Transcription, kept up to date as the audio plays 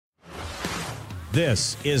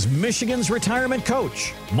This is Michigan's retirement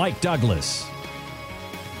coach, Mike Douglas.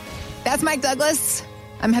 That's Mike Douglas.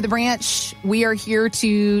 I'm Heather Branch. We are here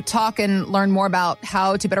to talk and learn more about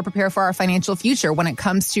how to better prepare for our financial future. When it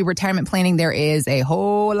comes to retirement planning, there is a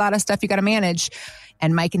whole lot of stuff you got to manage.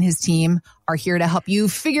 And Mike and his team are here to help you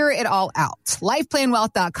figure it all out.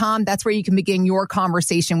 LifePlanWealth.com. That's where you can begin your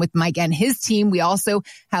conversation with Mike and his team. We also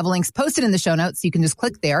have links posted in the show notes. So you can just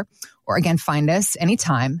click there or again, find us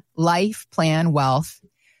anytime.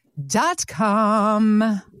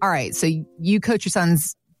 LifePlanWealth.com. All right. So you coach your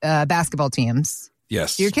son's basketball teams.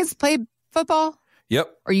 Yes. Do your kids play football?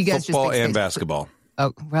 Yep. Or you guys football just and basketball.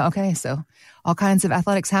 Oh, well, okay. So all kinds of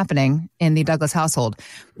athletics happening in the Douglas household.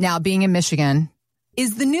 Now, being in Michigan,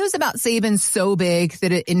 is the news about Saban so big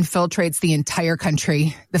that it infiltrates the entire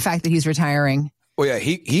country, the fact that he's retiring? Well, yeah,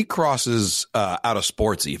 he crosses out of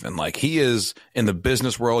sports even. Like, he is in the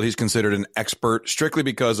business world. He's considered an expert strictly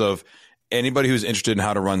because of anybody who's interested in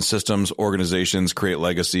how to run systems, organizations, create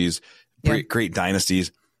legacies, create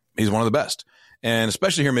dynasties. He's one of the best. And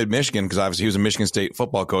especially here in mid-Michigan, because obviously he was a Michigan State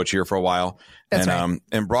football coach here for a while. That's and right.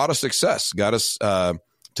 And brought us success, got us to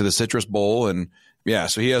the Citrus Bowl. And yeah,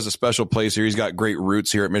 so he has a special place here. He's got great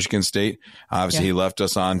roots here at Michigan State. Obviously, he left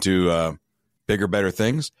us on to bigger, better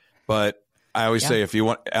things. But I always say, if you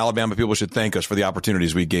want, Alabama people should thank us for the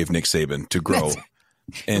opportunities we gave Nick Saban to grow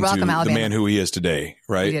into welcome, the Alabama. man who he is today,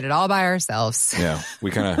 right? We did it all by ourselves. Yeah,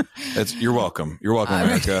 we kind of, you're welcome. You're welcome,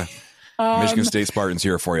 America. Michigan State Spartans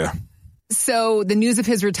here for you. So the news of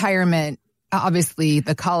his retirement, obviously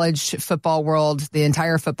the college football world, the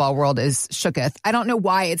entire football world is shooketh. I don't know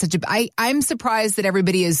why it's such a, I'm surprised that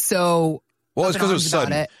everybody is so. Well, it's because it was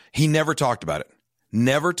sudden. He never talked about it.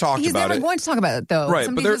 Never talked about it. He's never going to talk about it, though. Right.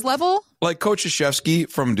 Somebody at his level? Like Coach Krzyzewski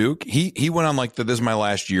from Duke, he went on like the This Is My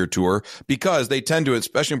Last Year tour because they tend to,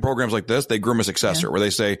 especially in programs like this, they groom a successor where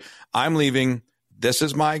they say, I'm leaving. This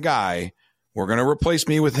is my guy. We're going to replace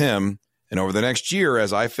me with him. And over the next year,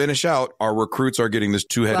 as I finish out, our recruits are getting this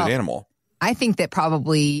two-headed animal. I think that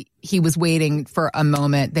probably he was waiting for a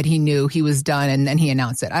moment that he knew he was done and then he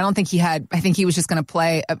announced it. I don't think he had, I think he was just going to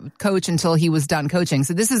play coach until he was done coaching.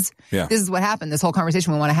 So this is what happened. This whole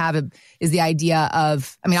conversation we want to have is the idea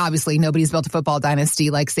of, I mean, obviously nobody's built a football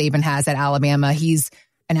dynasty like Saban has at Alabama. He's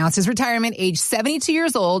announced his retirement, age 72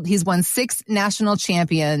 years old. He's won 6 national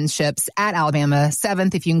championships at Alabama,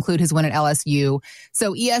 7th if you include his win at LSU.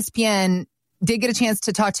 So ESPN did get a chance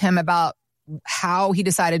to talk to him about how he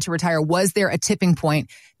decided to retire. Was there a tipping point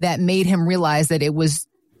that made him realize that it was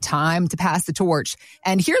time to pass the torch?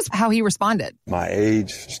 And here's how he responded. My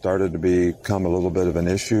age started to become a little bit of an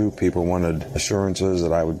issue. People wanted assurances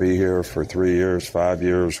that I would be here for 3 years, 5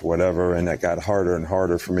 years, whatever. And that got harder and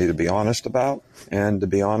harder for me to be honest about. And to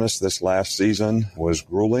be honest, this last season was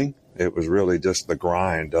grueling. It was really just the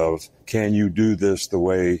grind of, can you do this the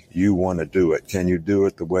way you want to do it? Can you do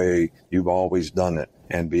it the way you've always done it?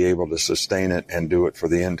 And be able to sustain it and do it for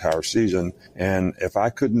the entire season. And if I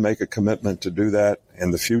couldn't make a commitment to do that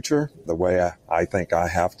in the future, the way I think I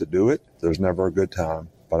have to do it, there's never a good time.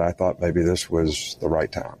 But I thought maybe this was the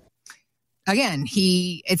right time. Again,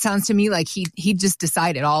 it sounds to me like he just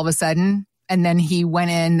decided all of a sudden. And then he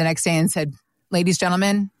went in the next day and said, ladies,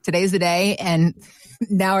 gentlemen, today's the day. And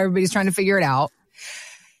now everybody's trying to figure it out.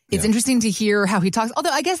 It's interesting to hear how he talks, although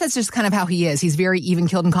I guess that's just kind of how he is. He's very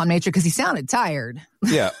even-keeled and calm nature because he sounded tired.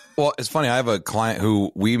 Yeah. Well, it's funny. I have a client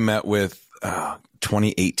who we met with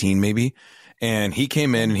 2018 maybe, and he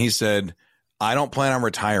came in and he said, I don't plan on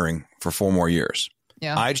retiring for 4 more years.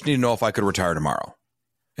 Yeah. I just need to know if I could retire tomorrow.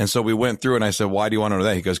 And so we went through and I said, why do you want to know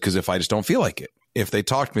that? He goes, because if I just don't feel like it, if they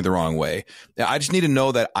talked to me the wrong way, I just need to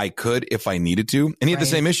know that I could if I needed to. And he had the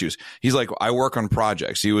same issues. He's like, I work on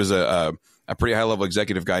projects. He was a pretty high level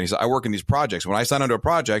executive guy. And he said, I work in these projects. When I sign onto a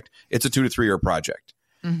project, it's a 2 to 3 year project.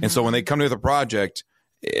 Mm-hmm. And so when they come to the project,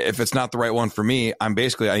 if it's not the right one for me, I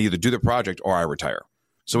either do the project or I retire.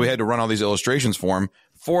 So we had to run all these illustrations for him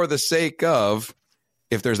for the sake of,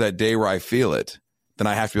 if there's that day where I feel it, then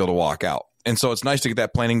I have to be able to walk out. And so it's nice to get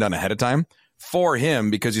that planning done ahead of time for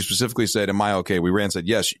him, because he specifically said, am I okay? We ran and said,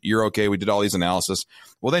 yes, you're okay. We did all these analysis.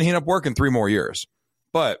 Well, then he ended up working 3 more years.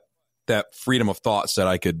 But that freedom of thought said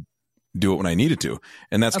I could do it when I needed to.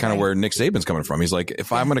 And that's kind of where Nick Saban's coming from. He's like,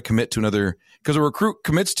 if I'm going to commit to another, because a recruit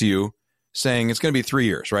commits to you saying it's going to be 3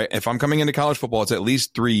 years, right? If I'm coming into college football, it's at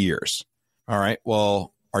least 3 years. All right.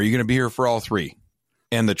 Well, are you going to be here for all 3?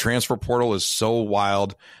 And the transfer portal is so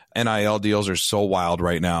wild. NIL deals are so wild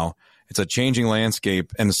right now. It's a changing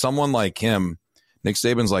landscape. And someone like him, Nick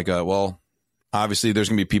Saban's like, well, obviously there's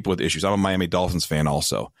going to be people with issues. I'm a Miami Dolphins fan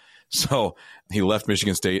also. So he left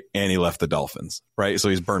Michigan State and he left the Dolphins, right? So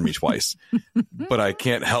he's burned me twice. But I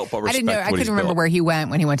can't help but respect I couldn't remember where he went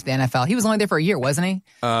when he went to the NFL. He was only there for a year, wasn't he?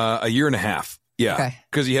 A year and a half. Yeah.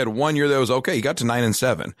 Because he had 1 year that was okay. He got to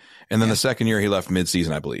 9-7. And then the second year he left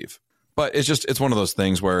midseason, I believe. But it's one of those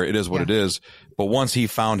things where it is what it is. But once he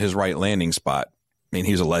found his right landing spot, I mean,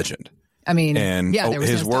 he's a legend. I mean, and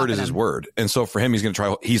his word is his word. And so for him, he's going to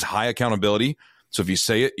try. He's high accountability. So if you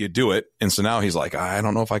say it, you do it. And so now he's like, I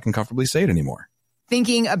don't know if I can comfortably say it anymore.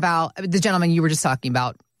 Thinking about the gentleman you were just talking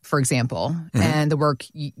about, for example, and the work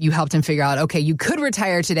you helped him figure out, okay, you could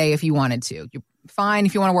retire today if you wanted to. You're fine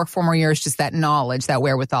if you want to work 4 more years, just that knowledge, that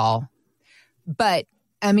wherewithal. But,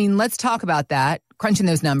 I mean, let's talk about that, crunching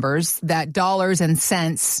those numbers, that dollars and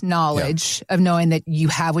cents knowledge of knowing that you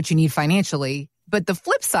have what you need financially. But the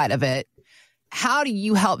flip side of it, how do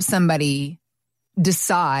you help somebody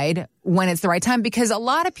decide when it's the right time? Because a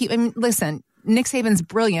lot of people, I mean, listen, Nick Saban's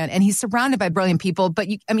brilliant and he's surrounded by brilliant people, but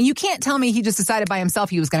you can't tell me he just decided by himself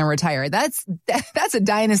he was going to retire. That's a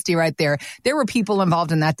dynasty right there. There were people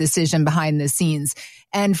involved in that decision behind the scenes.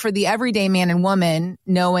 And for the everyday man and woman,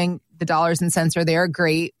 knowing the dollars and cents are there,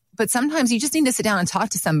 great. But sometimes you just need to sit down and talk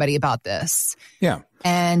to somebody about this. Yeah.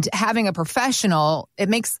 And having a professional, it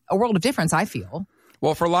makes a world of difference, I feel.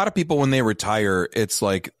 Well, for a lot of people, when they retire, it's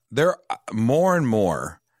like they're more and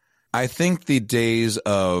more. I think the days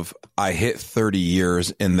of I hit 30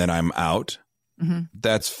 years and then I'm out,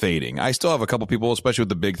 that's fading. I still have a couple people, especially with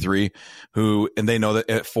the big three, and they know that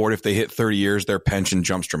at 40, if they hit 30 years, their pension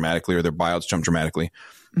jumps dramatically or their buyouts jump dramatically.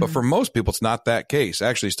 But for most people, it's not that case.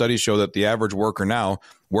 Actually, studies show that the average worker now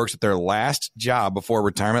works at their last job before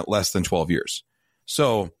retirement less than 12 years.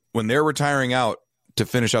 So when they're retiring out to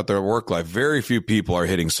finish out their work life, very few people are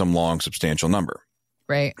hitting some long, substantial number.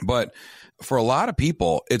 Right. But for a lot of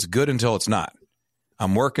people, it's good until it's not.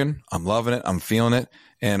 I'm working, I'm loving it, I'm feeling it.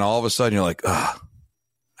 And all of a sudden you're like,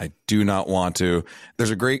 I do not want to. There's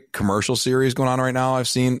a great commercial series going on right now. I've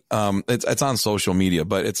seen, it's on social media,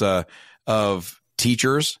 but it's of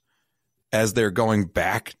teachers as they're going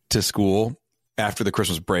back to school after the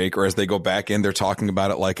Christmas break, or as they go back in, they're talking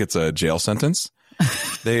about it like it's a jail sentence.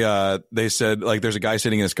 They said, like, there's a guy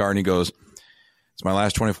sitting in his car and he goes, it's my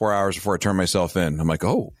last 24 hours before I turn myself in. I'm like,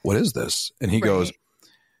 oh, what is this? And he goes,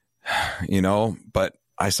 but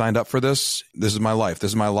I signed up for this. This is my life.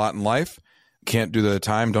 This is my lot in life. Can't do the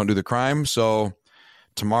time, don't do the crime. So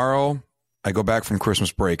tomorrow I go back from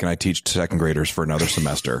Christmas break and I teach second graders for another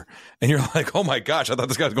semester. And you're like, oh my gosh, I thought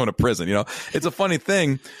this guy was going to prison. It's a funny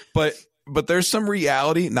thing, but there's some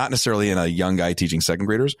reality, not necessarily in a young guy teaching second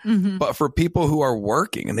graders, but for people who are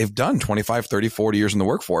working and they've done 25, 30, 40 years in the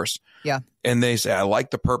workforce. Yeah. And they say, I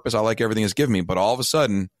like the purpose. I like everything it's given me. But all of a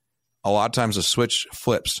sudden, a lot of times the switch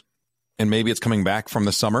flips. And maybe it's coming back from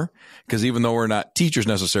the summer, because even though we're not teachers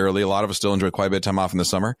necessarily, a lot of us still enjoy quite a bit of time off in the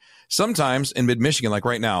summer. Sometimes in mid-Michigan, like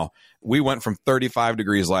right now, we went from 35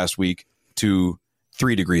 degrees last week to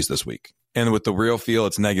 3 degrees this week. And with the real feel,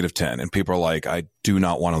 it's -10. And people are like, I do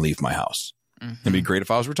not want to leave my house. It'd be great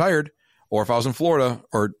if I was retired, or if I was in Florida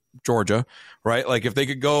or Georgia, right? Like if they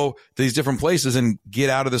could go to these different places and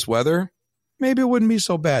get out of this weather, maybe it wouldn't be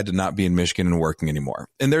so bad to not be in Michigan and working anymore.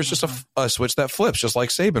 And there's just a switch that flips, just like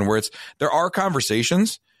Saban, where there are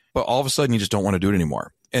conversations, but all of a sudden you just don't want to do it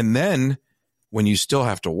anymore. And then when you still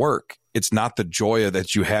have to work, it's not the joy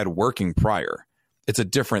that you had working prior. It's a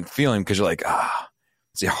different feeling, because you're like,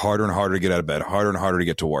 it's harder and harder to get out of bed, harder and harder to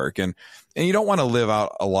get to work. And you don't want to live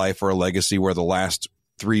out a life or a legacy where the last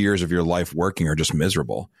 3 years of your life working are just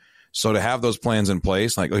miserable. So to have those plans in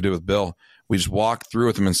place, like we did with Bill, we just walked through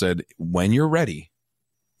with him and said, when you're ready,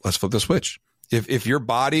 let's flip the switch. If your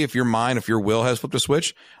body, if your mind, if your will has flipped a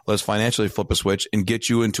switch, let's financially flip a switch and get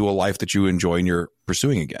you into a life that you enjoy and you're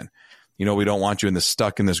pursuing again. We don't want you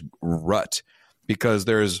stuck in this rut, because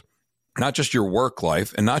there's not just your work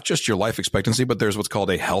life and not just your life expectancy, but there's what's called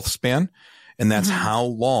a health span. And that's how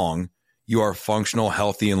long you are functional,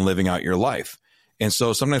 healthy, and living out your life. And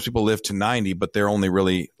so sometimes people live to 90, but they're only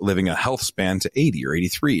really living a health span to 80 or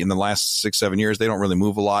 83. In the last 6-7 years, they don't really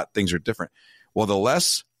move a lot. Things are different. Well, the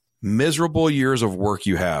less miserable years of work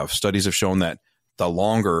you have, studies have shown that the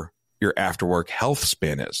longer your after work health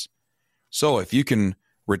span is. So if you can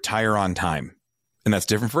retire on time, and that's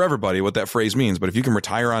different for everybody what that phrase means, but if you can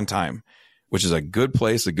retire on time, which is a good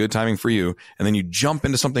place, a good timing for you, and then you jump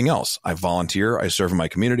into something else. I volunteer, I serve in my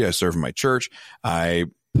community, I serve in my church, I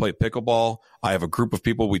play pickleball, I have a group of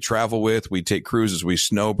people we travel with, we take cruises, we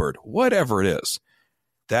snowbird, whatever it is.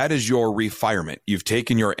 That is your refirement. You've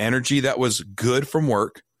taken your energy that was good from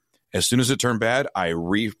work. As soon as it turned bad, I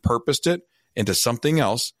repurposed it into something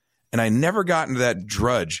else. And I never got into that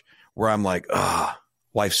drudge where I'm like,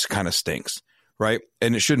 life kind of stinks, right?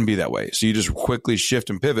 And it shouldn't be that way. So you just quickly shift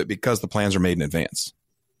and pivot because the plans are made in advance.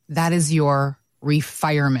 That is your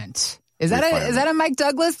refirement. Is that a Mike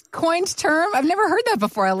Douglas coined term? I've never heard that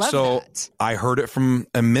before. I love that. So I heard it from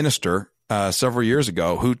a minister several years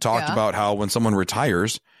ago who talked about how when someone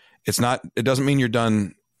retires, it doesn't mean you're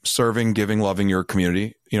done serving, giving, loving your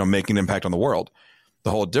community, making an impact on the world.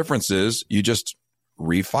 The whole difference is you just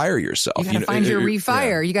refire yourself. You got to find your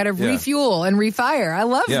refire. Yeah. You got to refuel and refire. I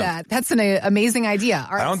love that. That's an amazing idea.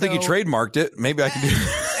 All right, I don't think you trademarked it. Maybe I can do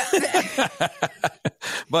it.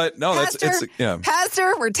 But no,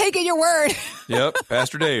 Pastor, we're taking your word. Yep.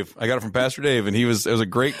 Pastor Dave. I got it from Pastor Dave, and it was a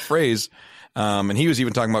great phrase. And he was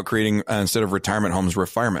even talking about creating, instead of retirement homes,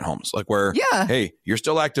 refirement homes, like where, hey, you're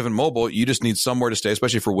still active and mobile. You just need somewhere to stay,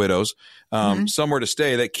 especially for widows, somewhere to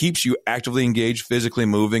stay that keeps you actively engaged, physically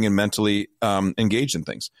moving and mentally engaged in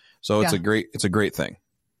things. So it's a great thing.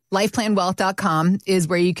 LifePlanWealth.com is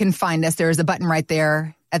where you can find us. There's a button right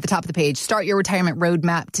there at the top of the page. Start your retirement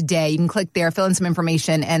roadmap today. You can click there, fill in some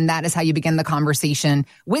information, and that is how you begin the conversation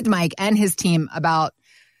with Mike and his team about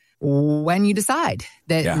when you decide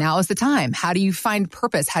that now is the time. How do you find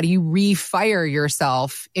purpose? How do you refire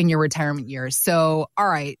yourself in your retirement years? So, all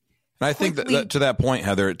right. And I think that to that point,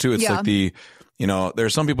 Heather, too, it's like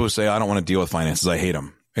there's some people who say, I don't want to deal with finances. I hate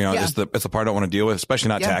them. It's the part I don't want to deal with, especially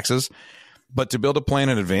not taxes. But to build a plan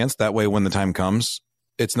in advance, that way when the time comes,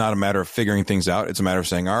 it's not a matter of figuring things out. It's a matter of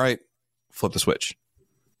saying, all right, flip the switch,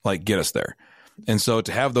 like get us there. And so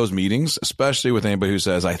to have those meetings, especially with anybody who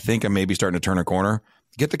says, I think I may be starting to turn a corner,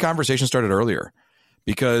 get the conversation started earlier.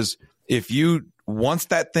 Because once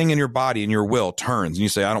that thing in your body and your will turns and you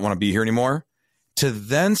say, I don't want to be here anymore, to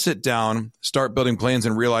then sit down, start building plans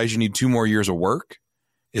and realize you need 2 more years of work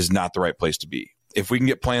is not the right place to be. If we can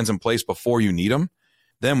get plans in place before you need them,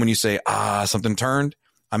 then when you say, something turned,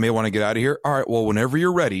 I may want to get out of here. All right, well, whenever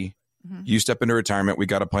you're ready, you step into retirement. We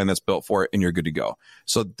got a plan that's built for it and you're good to go.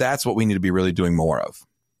 So that's what we need to be really doing more of.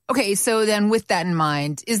 Okay, so then with that in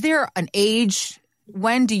mind, is there an age?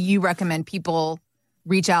 When do you recommend people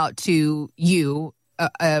reach out to you,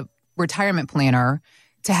 a retirement planner,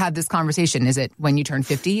 to have this conversation? Is it when you turn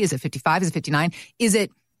 50? Is it 55? Is it 59? Is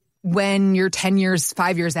it when you're 10 years,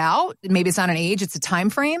 5 years out? Maybe it's not an age, it's a time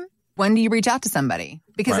frame. When do you reach out to somebody?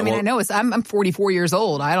 Because I know I'm 44 years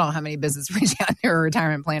old. I don't have any business reaching out to a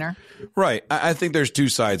retirement planner. Right. I think there's 2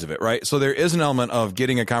 sides of it, right? So there is an element of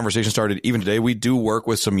getting a conversation started. Even today, we do work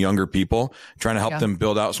with some younger people, trying to help them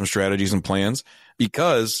build out some strategies and plans.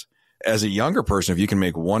 Because as a younger person, if you can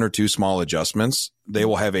make 1 or 2 small adjustments, they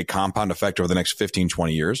will have a compound effect over the next 15,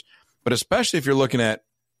 20 years. But especially if you're looking at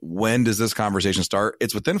when does this conversation start,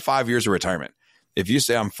 it's within 5 years of retirement. If you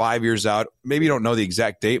say I'm 5 years out, maybe you don't know the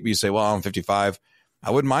exact date, but you say, well, I'm 55.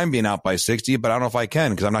 I wouldn't mind being out by 60, but I don't know if I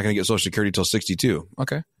can because I'm not going to get Social Security till 62.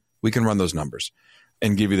 Okay. We can run those numbers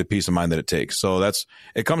and give you the peace of mind that it takes. So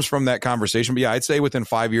it comes from that conversation. But yeah, I'd say within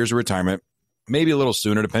 5 years of retirement, maybe a little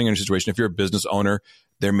sooner, depending on your situation. If you're a business owner,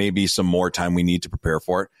 there may be some more time we need to prepare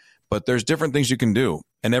for it. But there's different things you can do.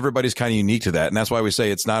 And everybody's kind of unique to that. And that's why we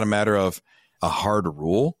say it's not a matter of a hard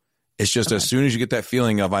rule. It's just as soon as you get that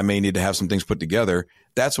feeling of I may need to have some things put together,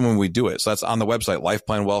 that's when we do it. So that's on the website,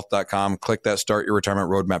 lifeplanwealth.com. Click that Start Your Retirement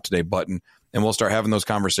Roadmap Today button, and we'll start having those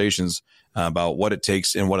conversations about what it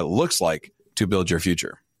takes and what it looks like to build your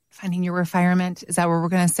future. Finding your refirement. Is that what we're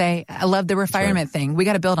going to say? I love the refirement thing. We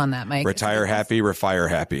got to build on that, Mike. Retire happy, refire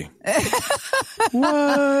happy.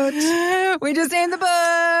 What? We just named the book.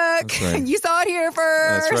 Right. You saw it here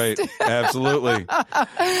first. That's right. Absolutely.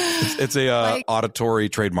 It's a auditory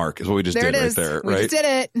trademark is what we just did right there. We just did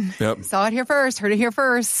it. Yep. Saw it here first. Heard it here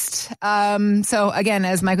first. So again,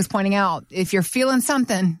 as Mike was pointing out, if you're feeling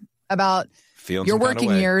something about your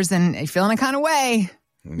working years and feeling a kind of way,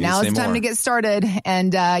 now it's time to get started,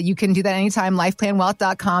 and you can do that anytime.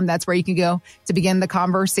 LifePlanWealth.com. That's where you can go to begin the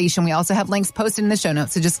conversation. We also have links posted in the show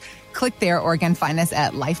notes, so just click there, or again, find us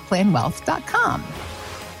at LifePlanWealth.com.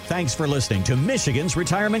 Thanks for listening to Michigan's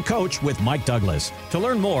Retirement Coach with Mike Douglas. To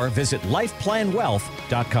learn more, visit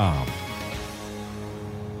LifePlanWealth.com.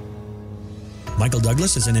 Michael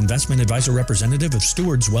Douglas is an investment advisor representative of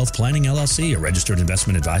Stewards Wealth Planning, LLC, a registered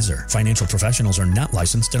investment advisor. Financial professionals are not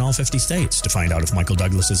licensed in all 50 states. To find out if Michael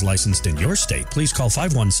Douglas is licensed in your state, please call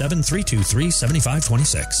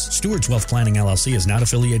 517-323-7526. Stewards Wealth Planning, LLC is not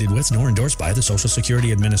affiliated with nor endorsed by the Social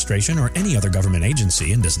Security Administration or any other government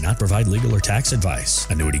agency and does not provide legal or tax advice.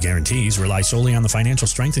 Annuity guarantees rely solely on the financial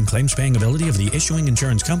strength and claims-paying ability of the issuing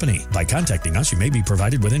insurance company. By contacting us, you may be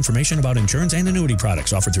provided with information about insurance and annuity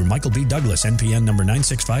products offered through Michael B. Douglas, NPN number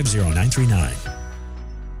 9650939.